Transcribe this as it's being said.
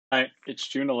Hi, it's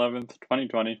June 11th,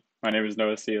 2020. My name is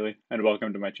Noah Seeley, and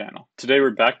welcome to my channel. Today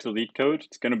we're back to LeetCode.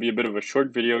 It's going to be a bit of a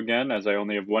short video again, as I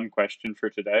only have one question for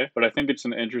today, but I think it's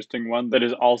an interesting one that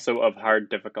is also of hard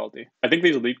difficulty. I think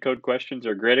these LeetCode questions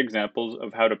are great examples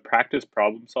of how to practice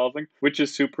problem solving, which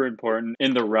is super important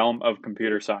in the realm of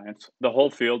computer science. The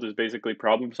whole field is basically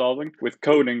problem solving, with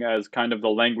coding as kind of the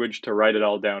language to write it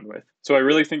all down with. So I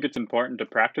really think it's important to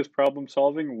practice problem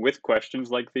solving with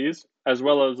questions like these, as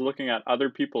well as looking at other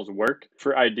people's work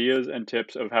for ideas and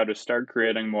tips of how to start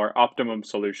creating more optimum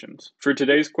solutions. For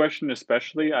today's question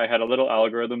especially, I had a little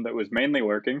algorithm that was mainly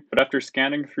working, but after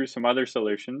scanning through some other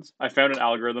solutions, I found an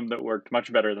algorithm that worked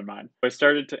much better than mine. I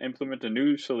started to implement a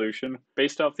new solution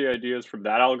based off the ideas from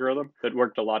that algorithm that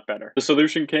worked a lot better. The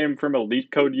solution came from a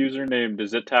LeetCode user named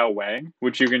ZitaoWang,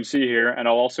 which you can see here, and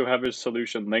I'll also have his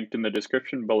solution linked in the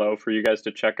description below for you guys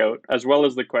to check out, as well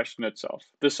as the question itself.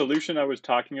 The solution I was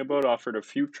talking about offered a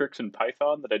few tricks in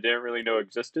Python that I didn't really know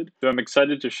existed, so I'm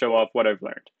excited to show off what I've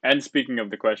learned. And speaking of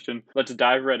the question, let's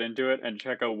dive right into it and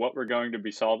check out what we're going to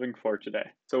be solving for today.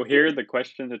 So here, the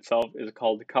question itself is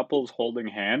called couples holding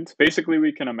hands. Basically,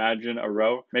 we can imagine a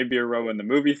row, maybe a row in the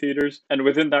movie theaters, and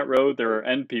within that row, there are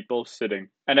n people sitting,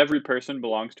 and every person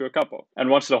belongs to a couple, and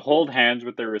wants to hold hands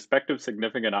with their respective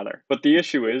significant other. But the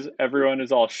issue is, everyone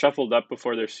is all shuffled up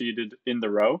before they're seated in the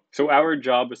row, so our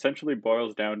job essentially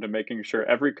boils down to making sure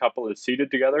every couple is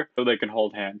seated together so they can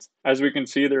hold hands. As we can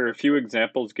see, there are a few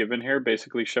examples given here,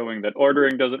 basically showing that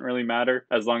ordering doesn't really matter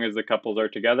as long as the couples are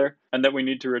together, and that we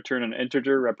need to return an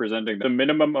integer representing the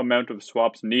minimum amount of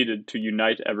swaps needed to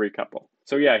unite every couple.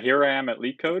 So yeah, here I am at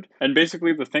LeetCode, and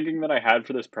basically the thinking that I had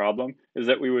for this problem is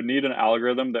that we would need an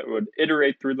algorithm that would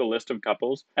iterate through the list of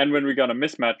couples, and when we got a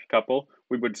mismatched couple,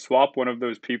 we would swap one of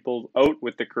those people out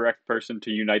with the correct person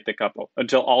to unite the couple,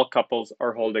 until all couples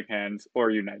are holding hands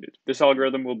or united. This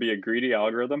algorithm will be a greedy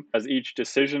algorithm, as each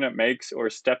decision it makes or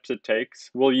steps it takes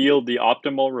will yield the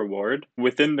optimal reward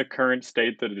within the current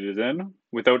state that it is in,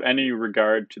 without any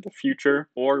regard to the future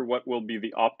or what will be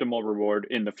the optimal reward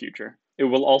in the future. It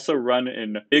will also run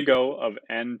in big O of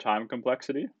n time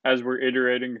complexity as we're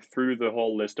iterating through the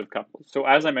whole list of couples. So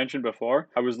as I mentioned before,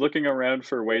 I was looking around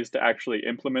for ways to actually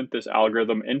implement this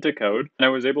algorithm into code, and I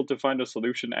was able to find a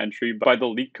solution entry by the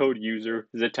LeetCode user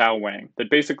ZitaoWang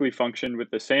that basically functioned with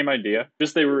the same idea,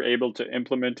 just they were able to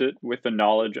implement it with the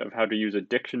knowledge of how to use a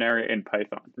dictionary in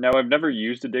Python. Now, I've never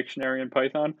used a dictionary in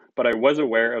Python, but I was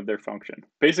aware of their function.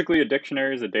 Basically, a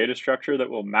dictionary is a data structure that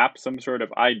will map some sort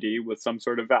of ID with some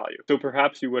sort of value. So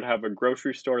perhaps you would have a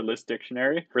grocery store list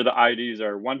dictionary where the IDs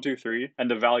are 1, 2, 3, and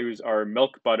the values are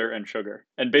milk, butter, and sugar.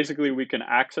 And basically we can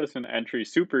access an entry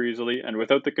super easily and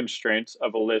without the constraints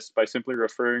of a list by simply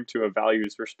referring to a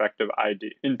value's respective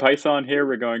ID. In Python here,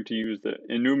 we're going to use the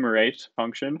ENUMERATE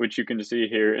function, which you can see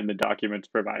here in the documents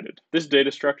provided. This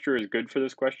data structure is good for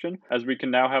this question, as we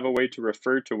can now have a way to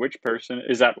refer to which person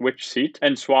is at which seat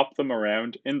and swap them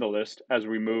around in the list as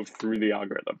we move through the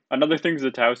algorithm. Another thing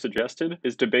Zitao suggested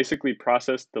is to basically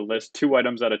process the list 2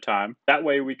 items at a time. That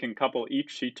way we can couple each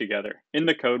sheet together. In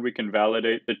the code, we can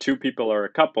validate the 2 people are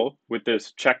a couple with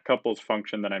this check couples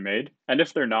function that I made. And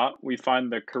if they're not, we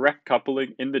find the correct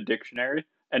coupling in the dictionary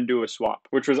and do a swap,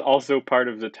 which was also part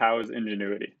of Zitao's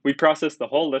ingenuity. We process the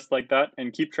whole list like that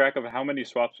and keep track of how many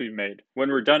swaps we've made. When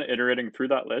we're done iterating through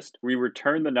that list, we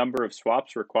return the number of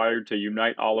swaps required to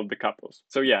unite all of the couples.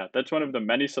 So yeah, that's one of the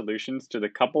many solutions to the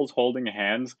couples holding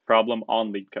hands problem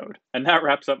on LeetCode. And that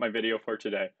wraps up my video for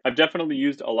today. I've definitely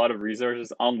used a lot of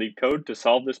resources on LeetCode to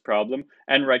solve this problem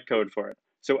and write code for it.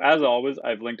 So as always,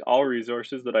 I've linked all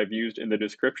resources that I've used in the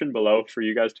description below for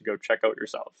you guys to go check out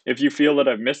yourselves. If you feel that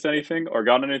I've missed anything or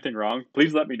got anything wrong,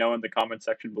 please let me know in the comment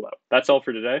section below. That's all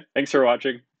for today. Thanks for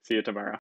watching. See you tomorrow.